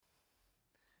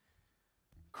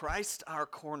Christ our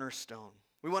cornerstone.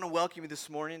 We want to welcome you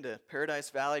this morning to Paradise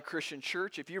Valley Christian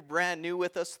Church. If you're brand new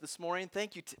with us this morning,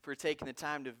 thank you for taking the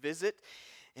time to visit.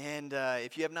 And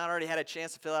if you have not already had a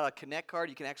chance to fill out a Connect card,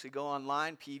 you can actually go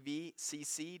online,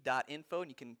 pvcc.info,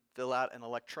 and you can fill out an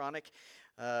electronic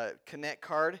Connect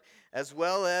card, as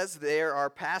well as there are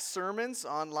past sermons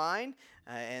online.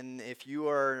 And if you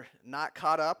are not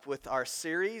caught up with our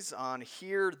series on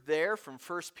Here, There from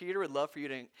 1 Peter, we'd love for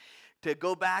you to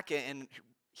go back and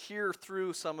hear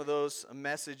through some of those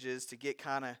messages to get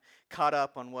kind of caught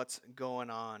up on what's going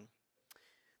on.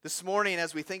 This morning,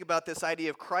 as we think about this idea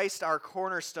of Christ our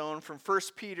cornerstone from 1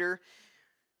 Peter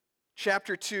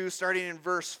chapter 2, starting in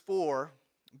verse 4,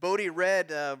 Bodie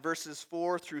read verses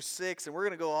 4 through 6, and we're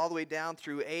going to go all the way down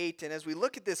through 8. And as we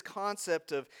look at this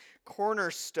concept of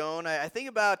cornerstone, I think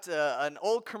about an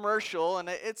old commercial, and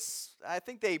I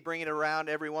think they bring it around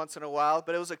every once in a while,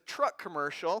 but it was a truck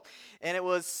commercial, and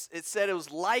it said it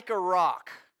was like a rock.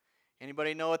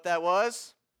 Anybody know what that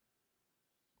was?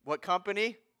 What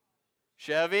company?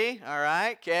 Chevy, all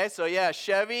right, okay, so yeah,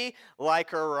 Chevy,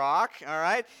 like a rock, all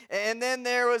right. And then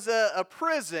there was a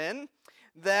prison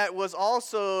that was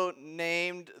also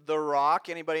named The Rock.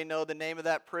 Anybody know the name of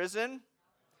that prison?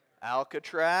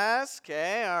 Alcatraz,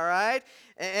 okay, all right.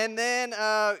 And then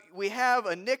we have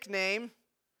a nickname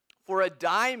for a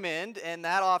diamond, and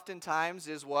that oftentimes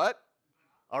is what?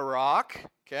 A rock,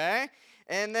 okay.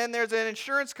 And then there's an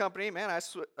insurance company. Man, I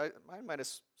might have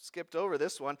skipped over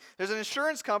this one. There's an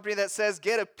insurance company that says,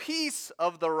 get a piece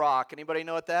of the rock. Anybody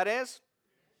know what that is?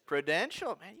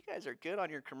 Prudential. Man, you guys are good on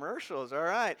your commercials, all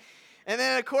right. And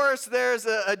then, of course, there's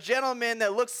a gentleman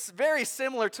that looks very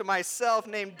similar to myself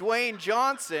named Dwayne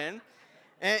Johnson,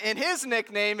 and his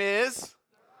nickname is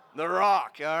The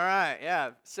Rock. All right,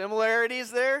 yeah. Similarities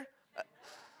there?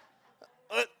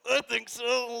 I think so,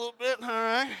 a little bit. All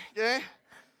right, okay.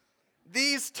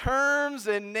 These terms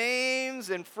and names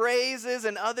and phrases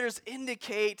and others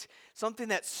indicate something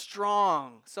that's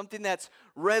strong, something that's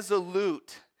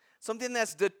resolute, something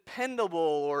that's dependable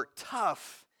or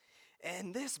tough.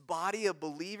 And this body of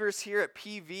believers here at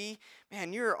PV,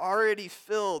 man, you're already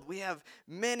filled. We have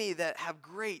many that have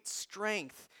great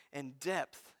strength and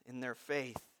depth in their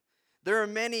faith. There are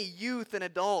many youth and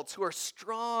adults who are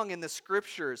strong in the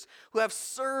scriptures, who have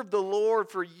served the Lord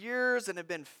for years and have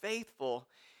been faithful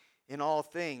in all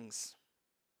things.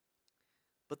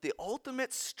 But the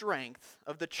ultimate strength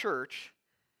of the church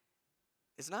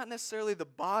is not necessarily the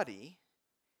body,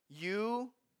 you,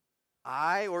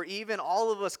 I, or even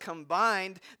all of us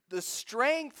combined. The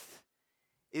strength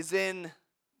is in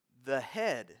the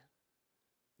head,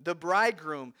 the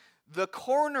bridegroom, the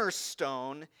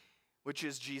cornerstone, which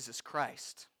is Jesus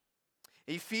Christ.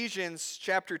 Ephesians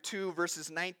chapter 2, verses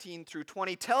 19 through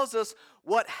 20 tells us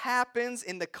what happens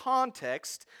in the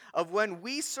context of when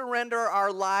we surrender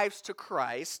our lives to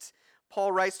Christ.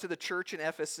 Paul writes to the church in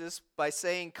Ephesus by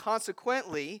saying,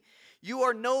 consequently, you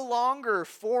are no longer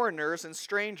foreigners and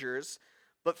strangers,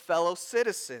 but fellow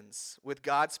citizens with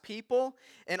God's people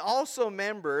and also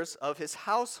members of his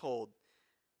household,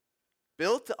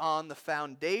 built on the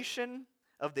foundation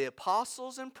of the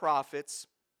apostles and prophets,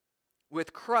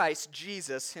 with Christ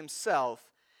Jesus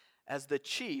himself as the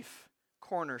chief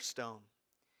cornerstone.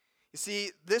 You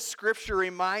see, this scripture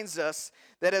reminds us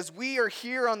that as we are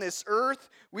here on this earth,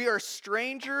 we are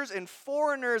strangers and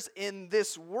foreigners in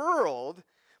this world,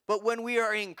 but when we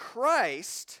are in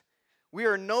Christ, we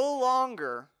are no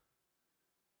longer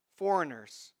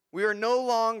foreigners. We are no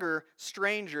longer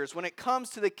strangers. When it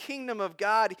comes to the kingdom of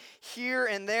God here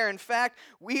and there, in fact,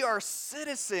 we are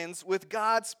citizens with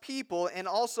God's people and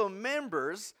also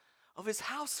members of his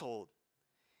household.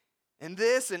 And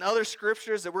this and other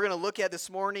scriptures that we're going to look at this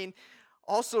morning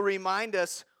also remind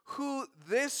us who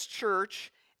this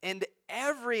church and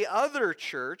every other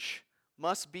church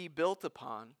must be built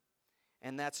upon,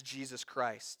 and that's Jesus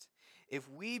Christ. If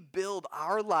we build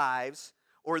our lives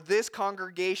or this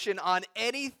congregation on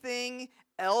anything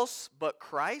else but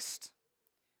Christ,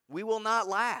 we will not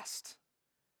last.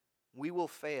 We will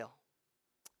fail.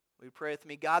 Will you pray with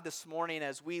me? God, this morning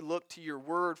as we look to your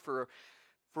word for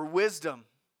wisdom,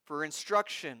 for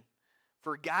instruction,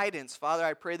 for guidance, Father,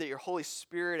 I pray that your Holy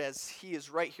Spirit, as he is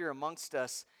right here amongst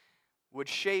us, would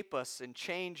shape us and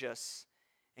change us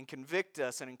and convict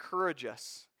us and encourage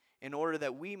us, in order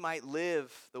that we might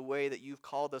live the way that you've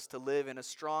called us to live, in a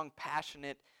strong,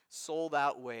 passionate,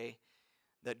 sold-out way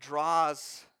that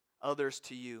draws others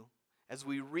to you as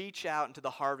we reach out into the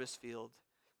harvest field.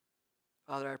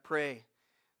 Father, I pray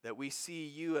that we see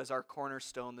you as our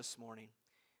cornerstone this morning.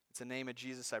 It's in the name of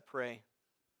Jesus I pray.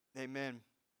 Amen.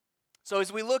 So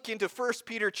as we look into 1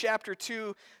 Peter chapter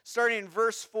 2, starting in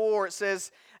verse 4, it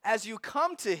says, "As you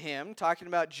come to him," talking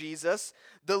about Jesus,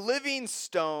 "the living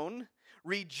stone,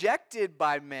 rejected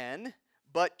by men,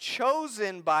 but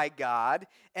chosen by God,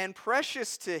 and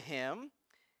precious to him."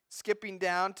 Skipping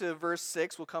down to verse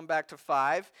 6, we'll come back to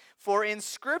 5. "For in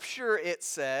Scripture it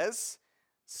says,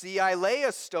 'See, I lay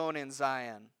a stone in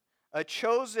Zion, a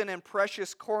chosen and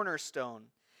precious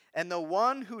cornerstone, and the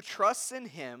one who trusts in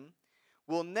him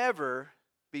will never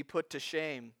be put to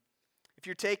shame.'" If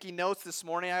you're taking notes this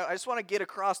morning, I just want to get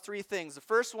across three things. The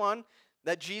first one,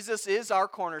 that Jesus is our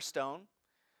cornerstone.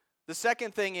 The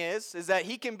second thing is that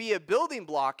he can be a building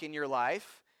block in your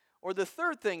life. Or the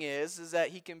third thing is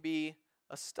that he can be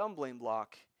a stumbling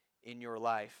block in your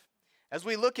life. As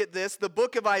we look at this, the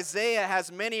book of Isaiah has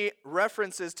many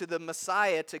references to the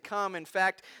Messiah to come. In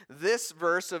fact, this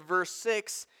verse of verse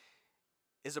 6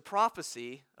 is a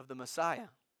prophecy of the Messiah.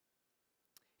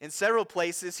 In several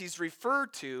places, he's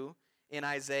referred to in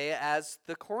Isaiah as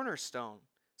the cornerstone,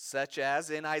 such as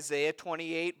in Isaiah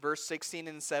 28, verse 16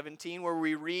 and 17, where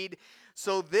we read,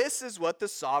 "So this is what the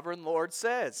sovereign Lord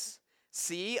says.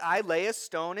 See, I lay a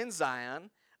stone in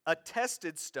Zion, a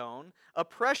tested stone, a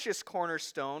precious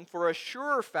cornerstone for a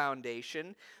sure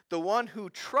foundation. The one who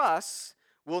trusts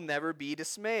will never be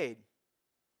dismayed.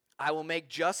 I will make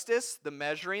justice the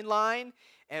measuring line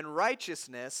and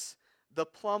righteousness the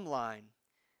plumb line."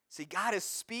 See, God is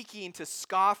speaking to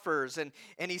scoffers and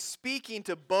he's speaking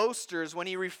to boasters when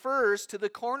he refers to the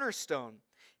cornerstone,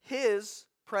 his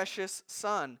precious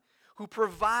Son, who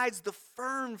provides the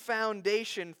firm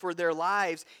foundation for their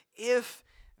lives if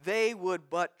they would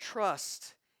but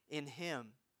trust in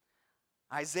him.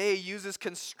 Isaiah uses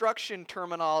construction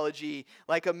terminology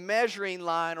like a measuring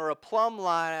line or a plumb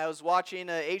line. I was watching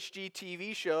a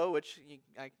HGTV show, which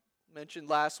I mentioned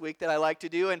last week that I like to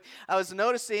do, and I was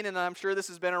noticing, and I'm sure this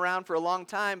has been around for a long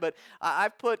time, but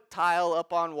I've put tile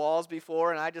up on walls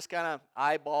before, and I just kind of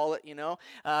eyeball it,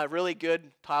 really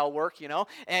good tile work,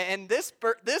 and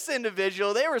this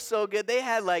individual, they were so good, they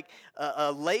had like a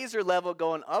laser level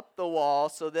going up the wall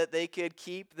so that they could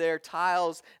keep their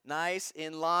tiles nice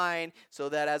in line so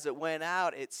that as it went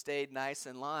out, it stayed nice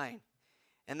in line.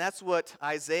 And that's what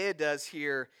Isaiah does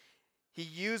here. He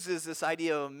uses this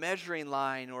idea of a measuring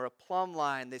line or a plumb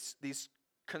line, these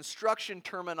construction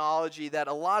terminology that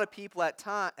a lot of people at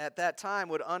that time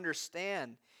would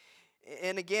understand.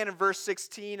 And again, in verse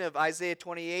 16 of Isaiah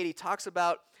 28, he talks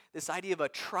about this idea of a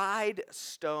tried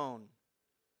stone.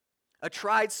 A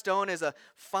tried stone is a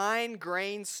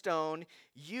fine-grained stone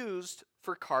used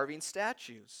for carving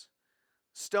statues.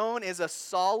 Stone is a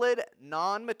solid,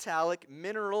 non-metallic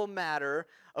mineral matter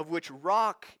of which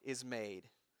rock is made.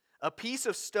 A piece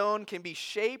of stone can be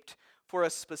shaped for a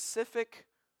specific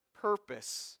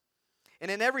purpose.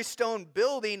 And in every stone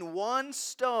building, one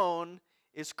stone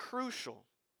is crucial.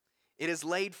 It is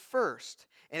laid first,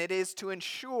 and it is to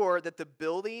ensure that the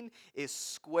building is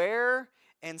square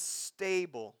and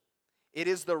stable. It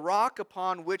is the rock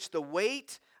upon which the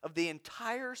weight of the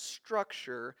entire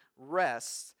structure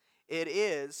rests. It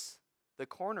is the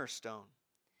cornerstone.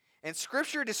 And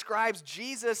Scripture describes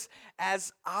Jesus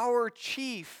as our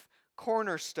chief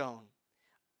cornerstone,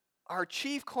 our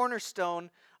chief cornerstone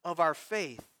of our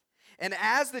faith. And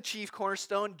as the chief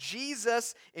cornerstone,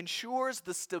 Jesus ensures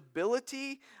the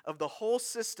stability of the whole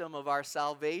system of our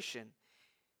salvation.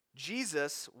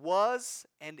 Jesus was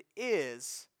and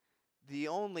is the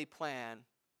only plan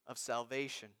of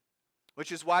salvation,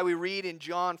 which is why we read in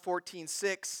John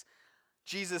 14:6,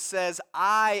 Jesus says,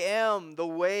 "I am the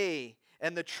way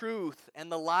and the truth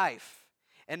and the life,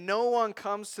 and no one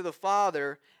comes to the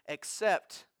Father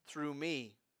except through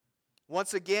me."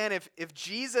 Once again, if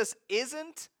Jesus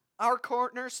isn't our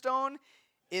cornerstone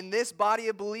in this body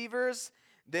of believers,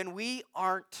 then we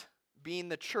aren't being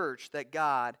the church that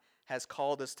God has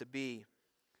called us to be.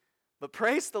 But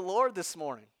praise the Lord this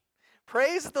morning.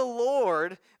 Praise the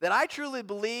Lord that I truly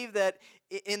believe that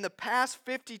in the past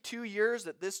 52 years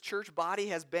that this church body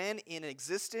has been in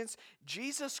existence,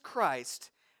 Jesus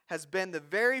Christ has been the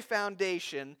very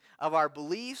foundation of our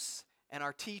beliefs and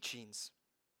our teachings.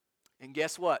 And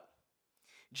guess what?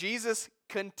 Jesus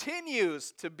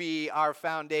continues to be our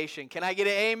foundation. Can I get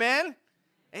an amen?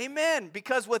 Amen.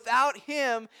 Because without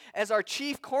him as our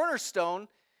chief cornerstone,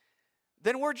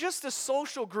 then we're just a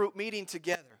social group meeting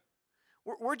together.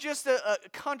 We're just a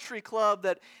country club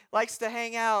that likes to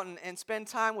hang out and spend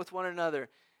time with one another.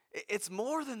 It's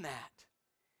more than that.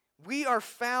 We are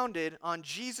founded on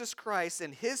Jesus Christ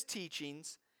and his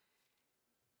teachings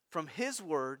from his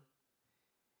word.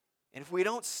 And if we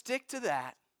don't stick to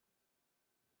that,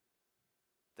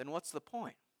 then what's the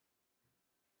point?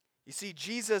 You see,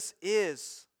 Jesus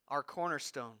is our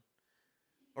cornerstone,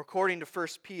 according to 1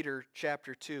 Peter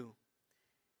chapter 2.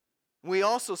 We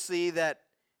also see that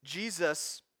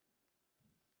Jesus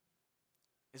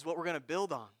is what we're going to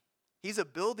build on. He's a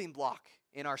building block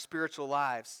in our spiritual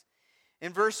lives.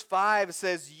 In verse 5, it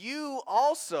says, "You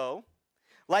also,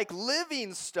 like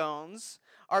living stones,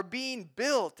 are being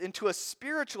built into a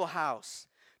spiritual house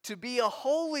to be a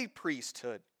holy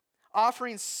priesthood,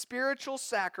 offering spiritual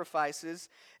sacrifices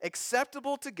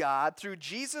acceptable to God through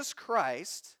Jesus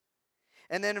Christ."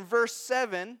 And then in verse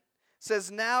 7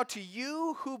 says, "Now to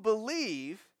you who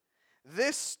believe,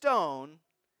 this stone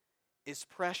is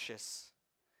precious."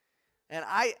 And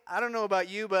I don't know about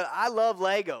you, but I love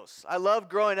Legos. I love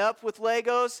growing up with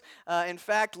Legos. In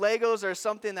fact, Legos are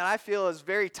something that I feel is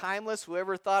very timeless.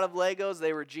 Whoever thought of Legos,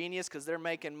 they were genius because they're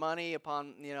making money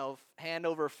upon, hand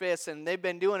over fist. And they've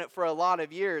been doing it for a lot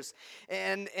of years.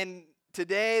 And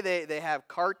today they have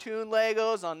cartoon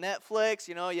Legos on Netflix.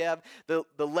 You have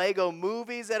the Lego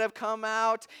movies that have come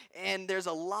out. And there's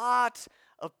a lot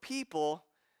of people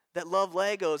that love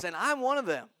Legos. And I'm one of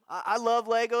them. I love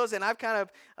Legos, and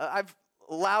I've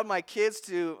allowed my kids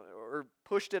to, or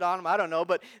pushed it on them, I don't know,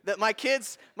 but that my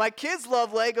kids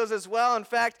love Legos as well. In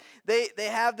fact, they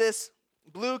have this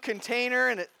blue container,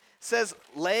 and it says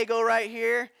Lego right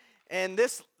here, and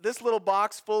this little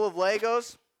box full of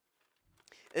Legos,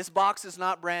 this box is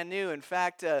not brand new. In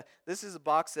fact, this is a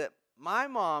box that my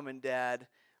mom and dad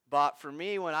bought for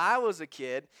me when I was a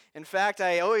kid. In fact,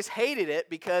 I always hated it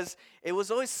because it was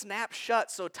always snapped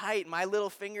shut so tight. My little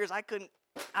fingers, I couldn't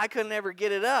ever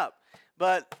get it up.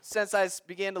 But since I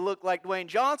began to look like Dwayne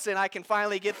Johnson, I can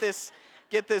finally get this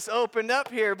opened up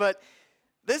here. But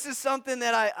this is something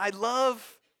that I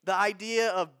love, the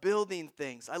idea of building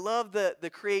things. I love the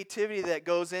creativity that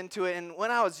goes into it. And when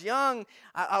I was young,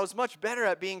 I was much better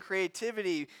at being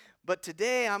creativity. But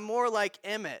today, I'm more like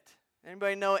Emmett.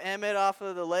 Anybody know Emmett off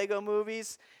of the Lego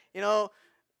movies?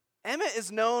 Emmett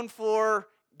is known for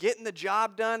getting the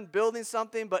job done, building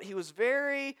something, but he was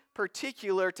very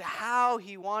particular to how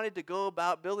he wanted to go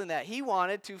about building that. He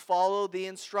wanted to follow the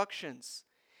instructions.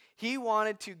 He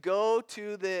wanted to go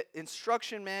to the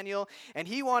instruction manual, and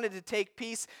he wanted to take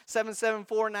piece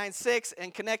 77496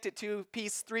 and connect it to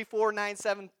piece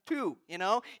 34972,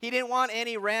 He didn't want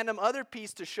any random other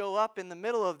piece to show up in the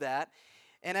middle of that.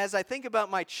 And as I think about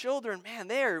my children, man,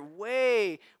 they are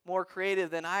way more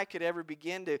creative than I could ever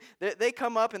begin to. They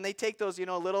come up and they take those,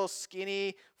 little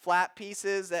skinny flat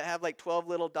pieces that have like 12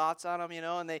 little dots on them,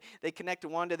 and they connect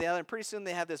one to the other. And pretty soon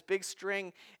they have this big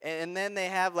string, and then they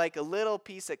have like a little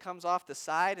piece that comes off the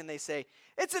side, and they say,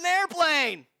 "It's an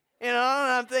airplane!" And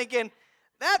I'm thinking,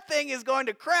 that thing is going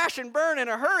to crash and burn in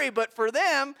a hurry. But for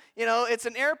them, it's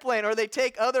an airplane. Or they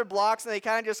take other blocks and they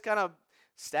kind of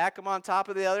stack them on top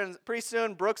of the other, and pretty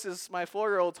soon Brooks is, my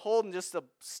 4-year-old's, holding just a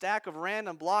stack of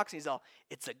random blocks, and he's all,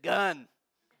 "It's a gun,"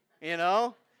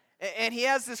 And he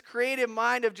has this creative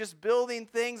mind of just building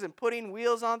things and putting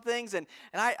wheels on things, and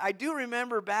I do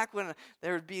remember back when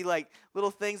there would be like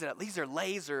little things that these are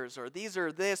lasers or these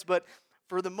are this, but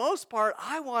for the most part,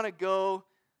 I want to go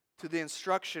to the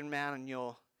instruction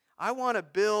manual. I want to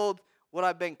build what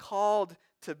I've been called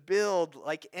to build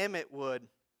like Emmett would.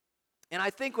 And I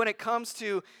think when it comes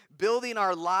to building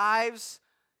our lives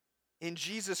in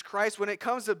Jesus Christ, when it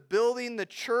comes to building the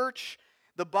church,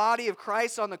 the body of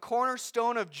Christ on the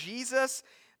cornerstone of Jesus,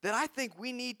 that I think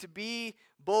we need to be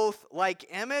both like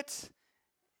Emmett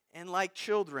and like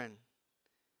children.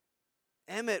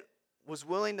 Emmett was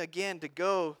willing again to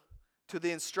go to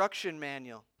the instruction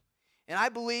manual. And I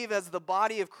believe as the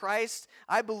body of Christ,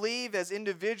 I believe as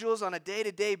individuals on a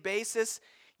day-to-day basis,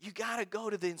 you got to go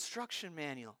to the instruction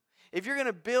manual. If you're going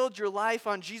to build your life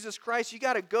on Jesus Christ, you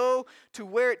got to go to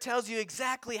where it tells you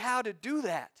exactly how to do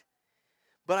that.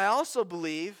 But I also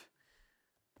believe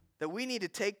that we need to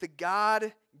take the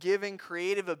God-given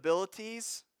creative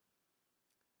abilities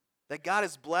that God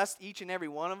has blessed each and every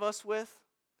one of us with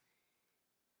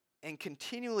and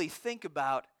continually think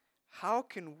about, how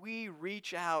can we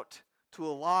reach out to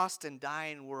a lost and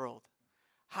dying world?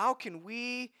 How can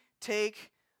we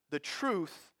take the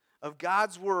truth of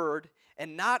God's word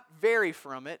and not vary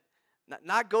from it,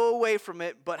 not go away from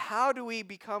it, but how do we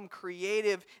become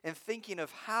creative in thinking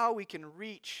of how we can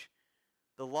reach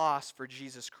the lost for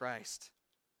Jesus Christ?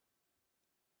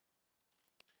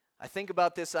 I think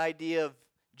about this idea of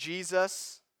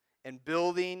Jesus and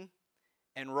building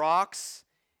and rocks,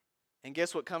 and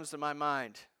guess what comes to my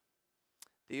mind?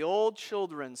 The old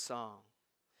children's song.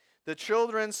 The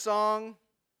children's song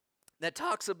that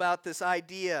talks about this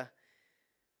idea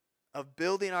of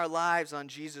building our lives on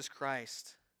Jesus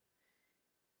Christ.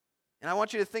 And I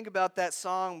want you to think about that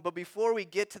song. But before we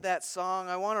get to that song,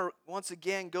 I want to once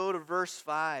again go to verse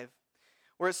 5,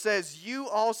 where it says, "You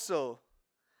also,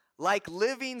 like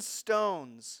living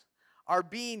stones, are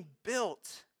being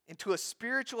built into a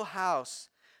spiritual house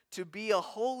to be a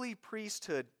holy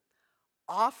priesthood,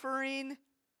 offering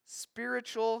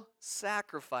spiritual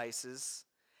sacrifices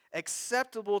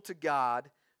acceptable to God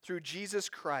through Jesus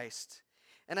Christ."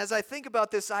 And as I think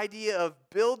about this idea of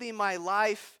building my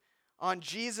life on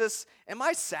Jesus, am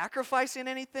I sacrificing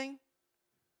anything?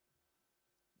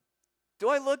 Do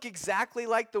I look exactly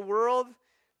like the world?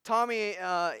 Tommy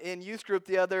in youth group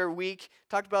the other week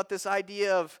talked about this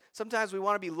idea of sometimes we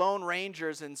want to be lone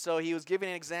rangers, and so he was giving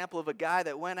an example of a guy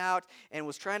that went out and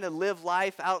was trying to live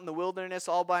life out in the wilderness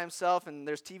all by himself, and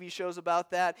there's TV shows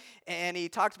about that, and he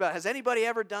talked about, has anybody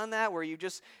ever done that where you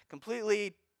just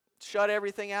completely shut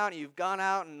everything out and you've gone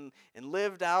out and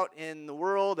lived out in the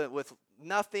world with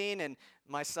nothing? And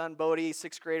my son Bodie,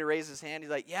 6th grader, raised his hand.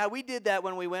 He's like, yeah, we did that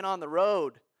when we went on the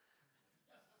road.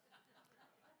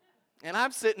 And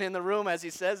I'm sitting in the room as he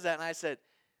says that, and I said,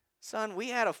 son, we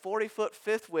had a 40-foot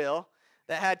fifth wheel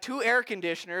that had 2 air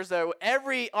conditioners. That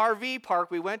every RV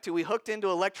park we went to, we hooked into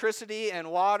electricity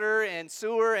and water and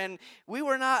sewer, and we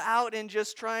were not out and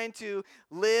just trying to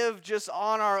live just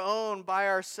on our own by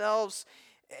ourselves.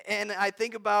 And I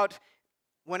think about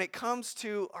when it comes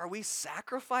to, are we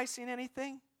sacrificing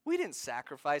anything? We didn't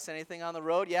sacrifice anything on the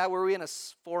road. Yeah, were we in a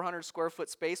 400 square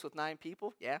foot space with 9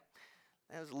 people? Yeah.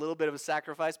 That was a little bit of a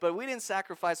sacrifice, but we didn't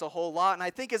sacrifice a whole lot. And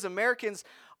I think as Americans,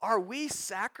 are we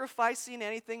sacrificing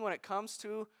anything when it comes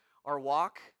to our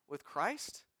walk with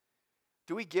Christ?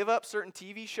 Do we give up certain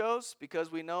TV shows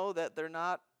because we know that they're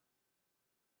not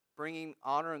bringing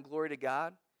honor and glory to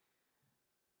God?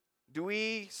 Do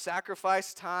we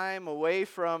sacrifice time away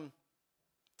from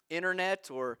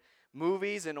internet or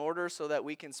movies in order so that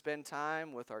we can spend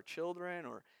time with our children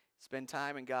or spend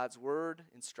time in God's Word,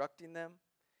 instructing them?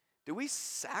 Do we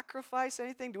sacrifice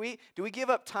anything? Do we give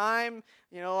up time,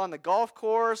 on the golf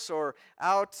course or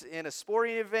out in a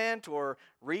sporting event or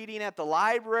reading at the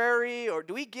library? Or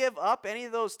do we give up any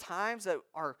of those times that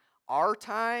are our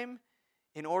time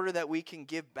in order that we can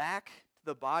give back to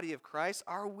the body of Christ?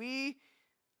 Are we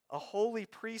a holy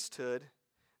priesthood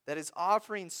that is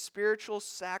offering spiritual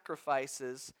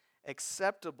sacrifices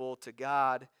acceptable to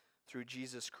God through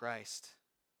Jesus Christ?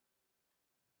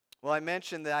 Well, I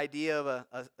mentioned the idea of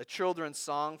a children's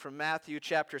song from Matthew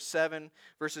chapter 7,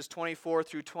 verses 24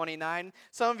 through 29.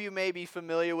 Some of you may be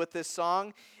familiar with this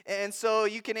song, and so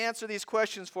you can answer these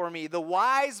questions for me. The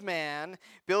wise man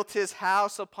built his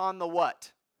house upon the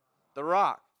what? The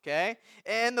rock, okay?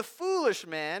 And the foolish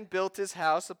man built his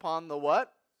house upon the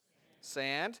what?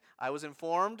 Sand. I was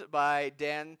informed by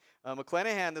Dan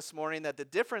McClanahan this morning that the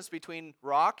difference between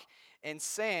rock and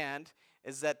sand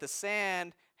is that the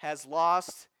sand has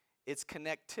lost its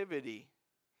connectivity.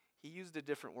 He used a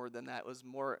different word than that. It was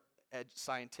more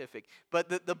scientific. But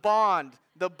the bond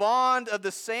of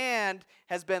the sand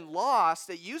has been lost.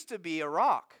 It used to be a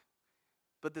rock,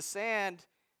 but the sand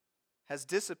has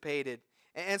dissipated.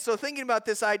 And so thinking about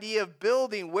this idea of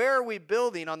building, where are we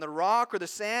building? On the rock or the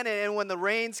sand? And when the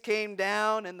rains came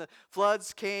down and the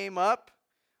floods came up,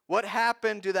 what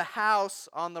happened to the house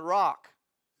on the rock?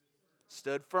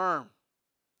 Stood firm.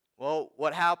 Well,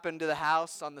 what happened to the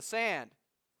house on the sand?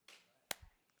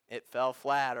 It fell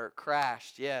flat or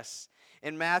crashed, yes.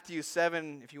 In Matthew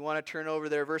 7, if you want to turn over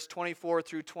there, verse 24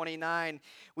 through 29,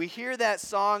 we hear that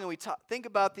song and we think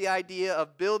about the idea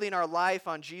of building our life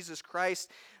on Jesus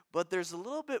Christ, but there's a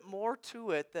little bit more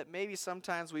to it that maybe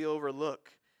sometimes we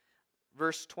overlook.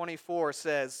 Verse 24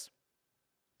 says,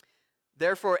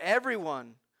 "Therefore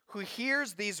everyone who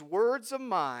hears these words of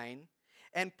mine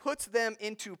and puts them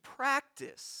into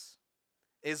practice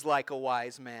is like a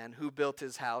wise man who built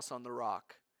his house on the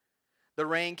rock. The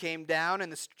rain came down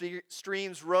and the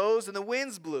streams rose and the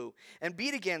winds blew and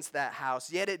beat against that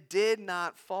house, yet it did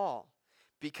not fall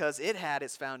because it had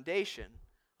its foundation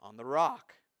on the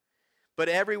rock. But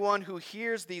everyone who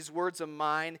hears these words of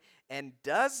mine and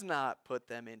does not put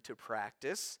them into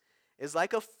practice is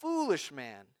like a foolish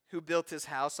man who built his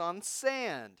house on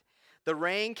sand. The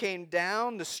rain came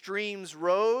down, the streams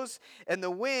rose, and the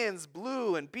winds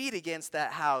blew and beat against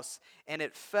that house, and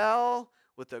it fell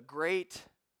with a great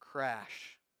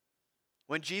crash."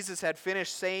 When Jesus had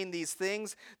finished saying these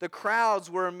things, the crowds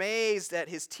were amazed at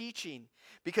his teaching,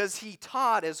 because he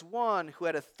taught as one who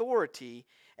had authority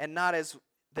and not as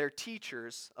their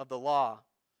teachers of the law.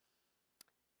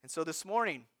 And so this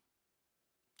morning,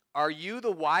 are you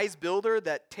the wise builder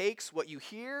that takes what you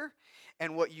hear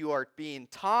and what you are being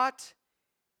taught,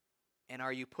 and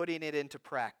are you putting it into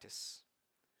practice?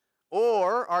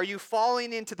 Or are you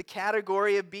falling into the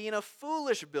category of being a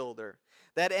foolish builder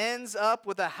that ends up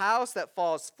with a house that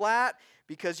falls flat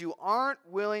because you aren't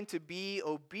willing to be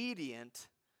obedient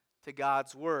to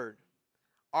God's word?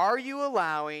 Are you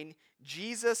allowing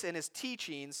Jesus and his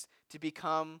teachings to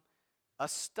become a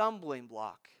stumbling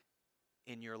block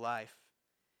in your life?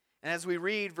 And as we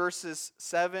read verses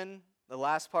 7, the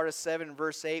last part of 7 and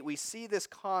verse 8, we see this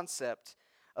concept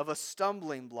of a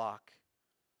stumbling block.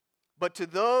 But to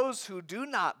those who do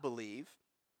not believe,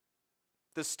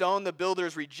 the stone the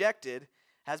builders rejected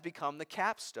has become the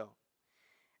capstone,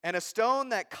 and a stone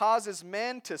that causes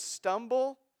men to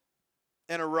stumble,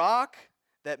 and a rock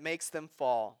that makes them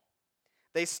fall.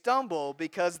 They stumble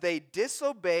because they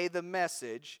disobey the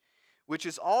message, which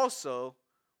is also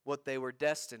what they were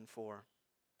destined for.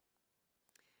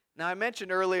 Now, I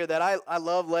mentioned earlier that I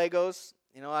love Legos.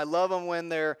 You know, I love them when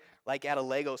they're like at a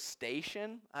Lego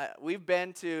station. We've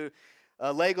been to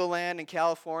Legoland in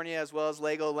California as well as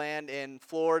Legoland in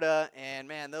Florida. And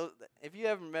man, if you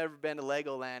haven't ever been to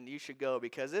Legoland, you should go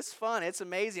because it's fun. It's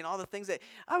amazing. All the things that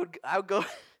I would go,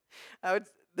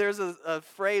 there's a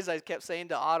phrase I kept saying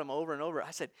to Autumn over and over.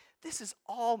 I said, "This is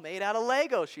all made out of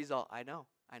Lego." She's all, I know.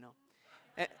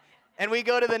 And we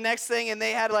go to the next thing, and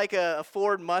they had like a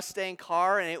Ford Mustang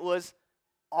car, and it was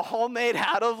all made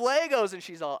out of Legos. And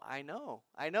she's all, I know.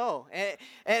 And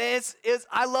it's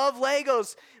I love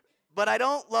Legos, but I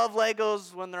don't love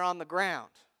Legos when they're on the ground.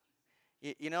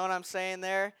 You know what I'm saying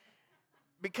there?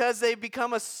 Because they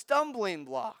become a stumbling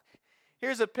block.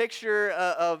 Here's a picture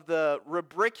of the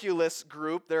Rubriculous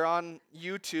group. They're on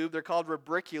YouTube. They're called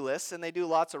Rubriculous, and they do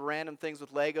lots of random things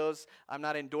with Legos. I'm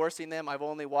not endorsing them. I've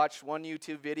only watched one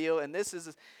YouTube video, and it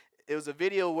was a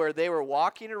video where they were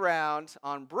walking around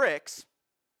on bricks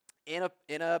in a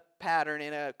pattern,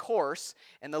 in a course,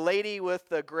 and the lady with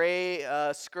the gray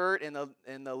skirt and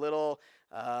the little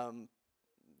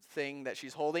thing that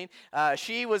she's holding,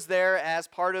 she was there as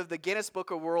part of the Guinness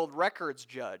Book of World Records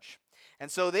judge.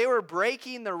 And so they were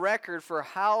breaking the record for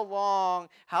how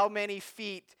many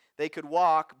feet they could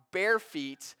walk bare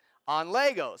feet on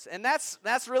Legos. And that's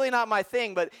really not my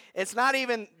thing, but it's not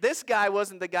even, this guy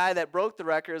wasn't the guy that broke the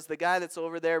record. It's the guy that's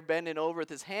over there bending over with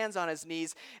his hands on his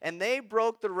knees, and they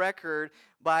broke the record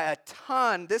by a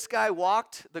ton. This guy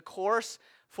walked the course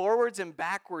forwards and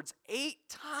backwards 8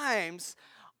 times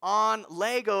on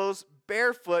Legos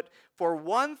barefoot for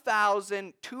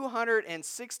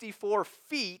 1,264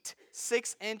 feet,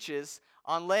 6 inches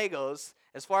on Legos.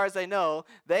 As far as I know,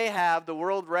 they have the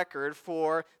world record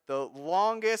for the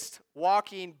longest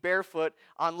walking barefoot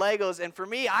on Legos. And for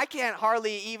me, I can't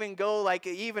hardly even go like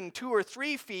even 2 or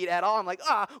 3 feet at all. I'm like,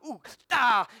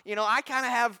 You know, I kind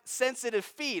of have sensitive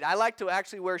feet. I like to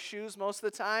actually wear shoes most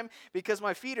of the time because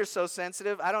my feet are so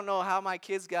sensitive. I don't know how my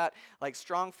kids got like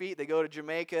strong feet. They go to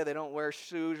Jamaica. They don't wear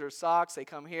shoes or socks. They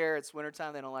come here. It's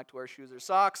wintertime. They don't like to wear shoes or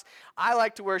socks. I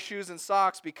like to wear shoes and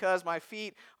socks because my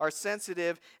feet are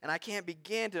sensitive, and I can't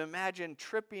begin to imagine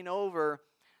tripping over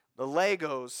the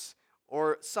Legos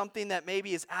or something that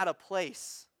maybe is out of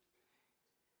place.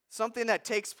 Something that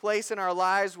takes place in our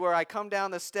lives where I come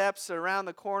down the steps around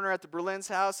the corner at the Berlin's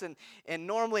house, and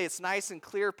normally it's nice and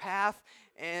clear path,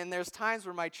 and there's times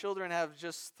where my children have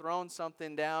just thrown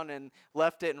something down and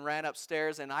left it and ran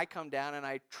upstairs, and I come down and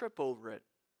I trip over it.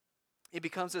 It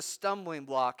becomes a stumbling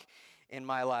block in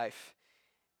my life.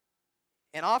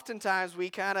 And oftentimes we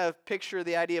kind of picture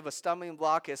the idea of a stumbling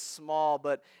block as small,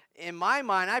 but in my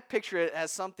mind, I picture it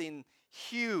as something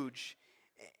huge.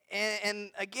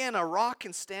 And again, a rock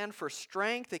can stand for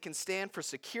strength, it can stand for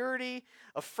security,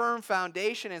 a firm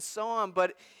foundation, and so on.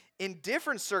 But in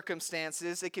different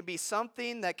circumstances, it can be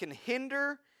something that can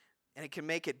hinder, and it can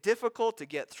make it difficult to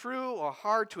get through or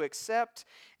hard to accept.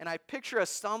 And I picture a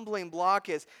stumbling block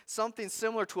as something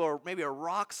similar to maybe a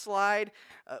rock slide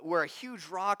where a huge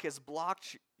rock has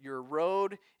blocked your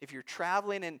road if you're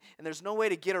traveling, and there's no way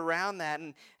to get around that.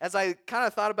 And as I kind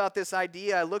of thought about this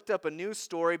idea, I looked up a news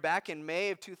story back in May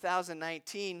of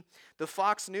 2019. The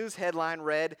Fox News headline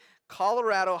read,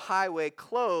 "Colorado highway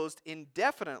closed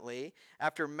indefinitely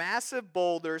after massive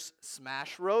boulders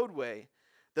smash roadway."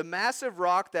 The massive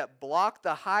rock that blocked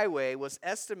the highway was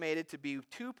estimated to be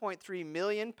 2.3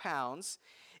 million pounds.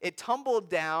 It tumbled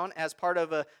down as part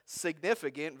of a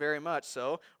significant, very much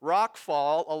so, rock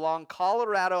fall along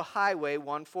Colorado Highway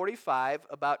 145,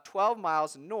 about 12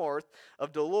 miles north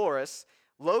of Dolores,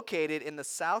 located in the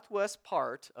southwest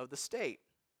part of the state.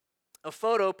 A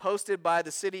photo posted by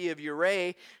the city of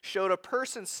Ouray showed a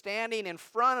person standing in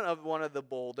front of one of the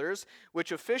boulders,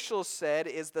 which officials said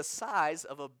is the size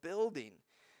of a building.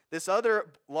 This other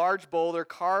large boulder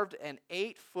carved an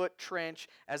 8-foot trench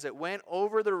as it went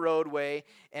over the roadway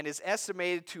and is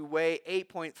estimated to weigh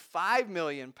 8.5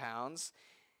 million pounds.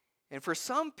 And for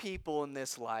some people in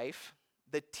this life,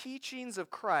 the teachings of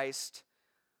Christ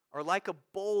are like a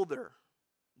boulder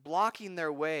blocking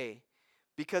their way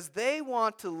because they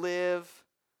want to live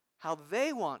how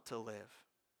they want to live.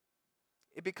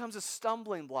 It becomes a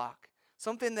stumbling block,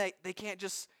 something that they can't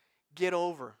just get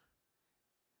over.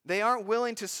 They aren't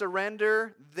willing to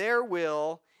surrender their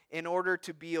will in order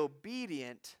to be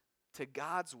obedient to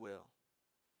God's will.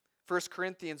 1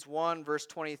 Corinthians 1, verse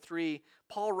 23,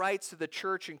 Paul writes to the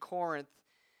church in Corinth,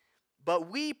 "But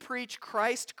we preach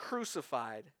Christ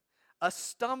crucified, a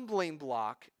stumbling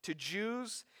block to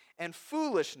Jews and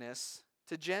foolishness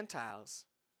to Gentiles."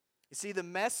 You see, the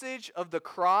message of the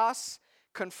cross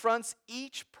confronts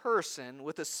each person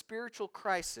with a spiritual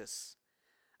crisis,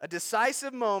 a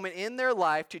decisive moment in their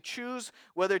life to choose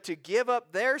whether to give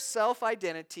up their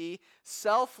self-identity,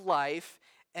 self-life,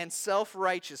 and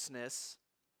self-righteousness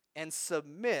and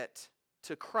submit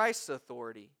to Christ's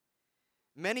authority.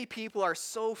 Many people are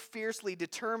so fiercely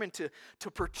determined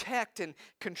to protect and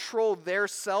control their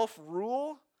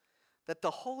self-rule that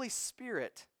the Holy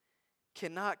Spirit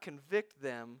cannot convict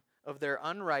them of their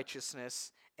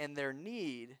unrighteousness and their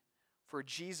need for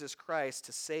Jesus Christ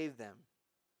to save them.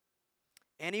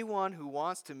 Anyone who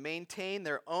wants to maintain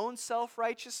their own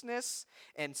self-righteousness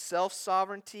and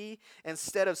self-sovereignty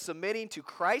instead of submitting to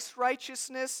Christ's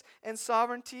righteousness and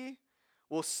sovereignty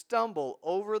will stumble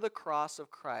over the cross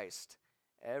of Christ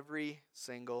every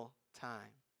single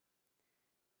time.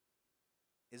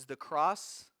 Is the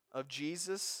cross of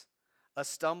Jesus a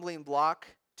stumbling block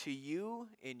to you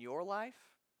in your life?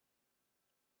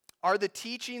 Are the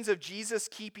teachings of Jesus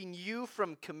keeping you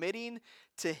from committing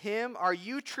to Him? Are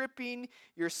you tripping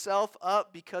yourself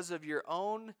up because of your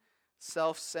own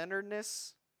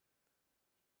self-centeredness?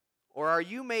 Or are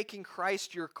you making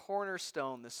Christ your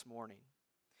cornerstone this morning?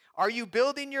 Are you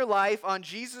building your life on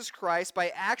Jesus Christ by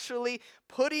actually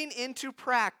putting into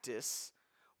practice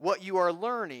what you are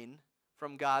learning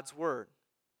from God's Word?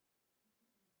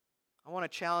 I want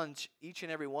to challenge each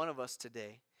and every one of us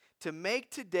today to make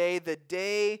today the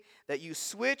day that you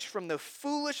switch from the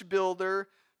foolish builder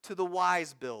to the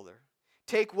wise builder.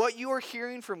 Take what you are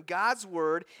hearing from God's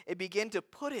Word and begin to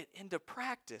put it into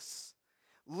practice.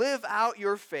 Live out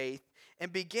your faith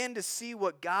and begin to see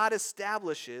what God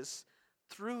establishes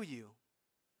through you.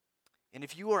 And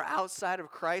if you are outside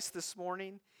of Christ this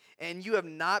morning and you have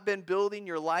not been building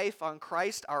your life on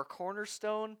Christ, our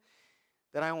cornerstone,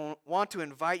 then I want to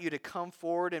invite you to come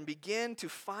forward and begin to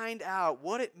find out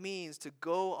what it means to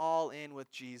go all in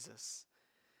with Jesus.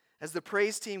 As the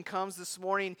praise team comes this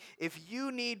morning, if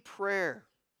you need prayer,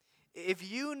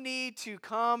 if you need to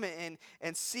come and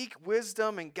seek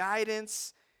wisdom and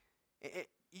guidance,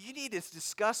 you need to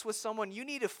discuss with someone. You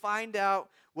need to find out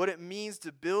what it means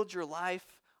to build your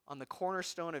life on the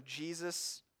cornerstone of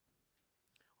Jesus.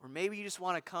 Or maybe you just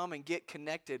want to come and get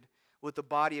connected with the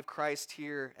body of Christ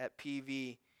here at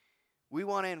PV. We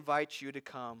want to invite you to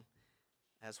come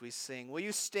as we sing. Will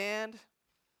you stand?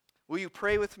 Will you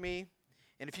pray with me?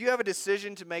 And if you have a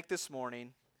decision to make this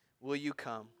morning, will you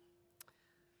come?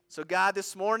 So God,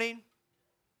 this morning,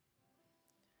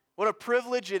 what a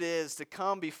privilege it is to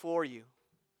come before you.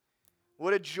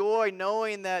 What a joy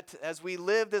knowing that as we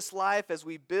live this life, as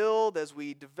we build, as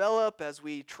we develop, as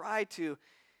we try to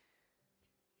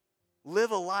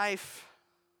live a life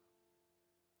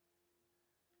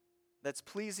that's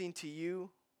pleasing to you,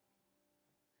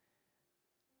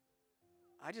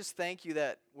 I just thank you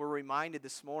that we're reminded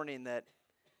this morning that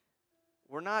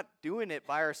we're not doing it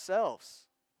by ourselves.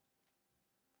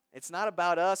 It's not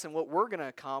about us and what we're going to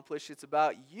accomplish. It's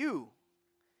about you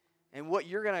and what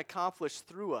you're going to accomplish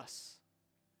through us.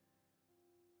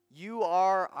 You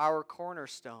are our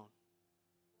cornerstone,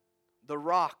 the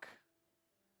rock,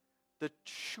 the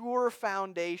sure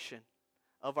foundation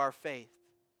of our faith.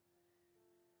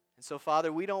 And so,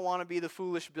 Father, we don't want to be the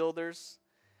foolish builders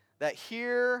that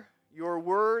hear your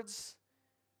words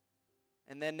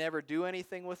and then never do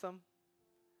anything with them.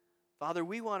 Father,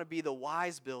 we want to be the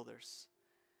wise builders.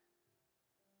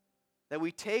 That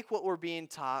we take what we're being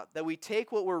taught, that we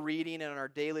take what we're reading in our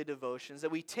daily devotions,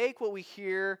 that we take what we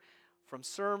hear from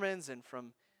sermons and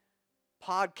from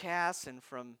podcasts and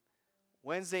from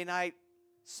Wednesday night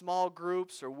small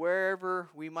groups or wherever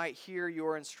we might hear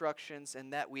your instructions,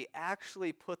 and that we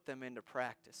actually put them into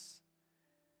practice.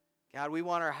 God, we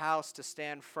want our house to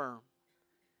stand firm.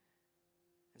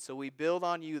 And so we build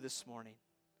on you this morning.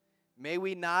 May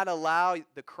we not allow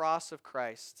the cross of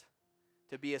Christ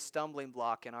to be a stumbling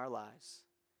block in our lives.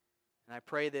 And I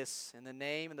pray this in the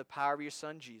name and the power of your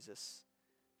Son, Jesus.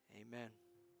 Amen.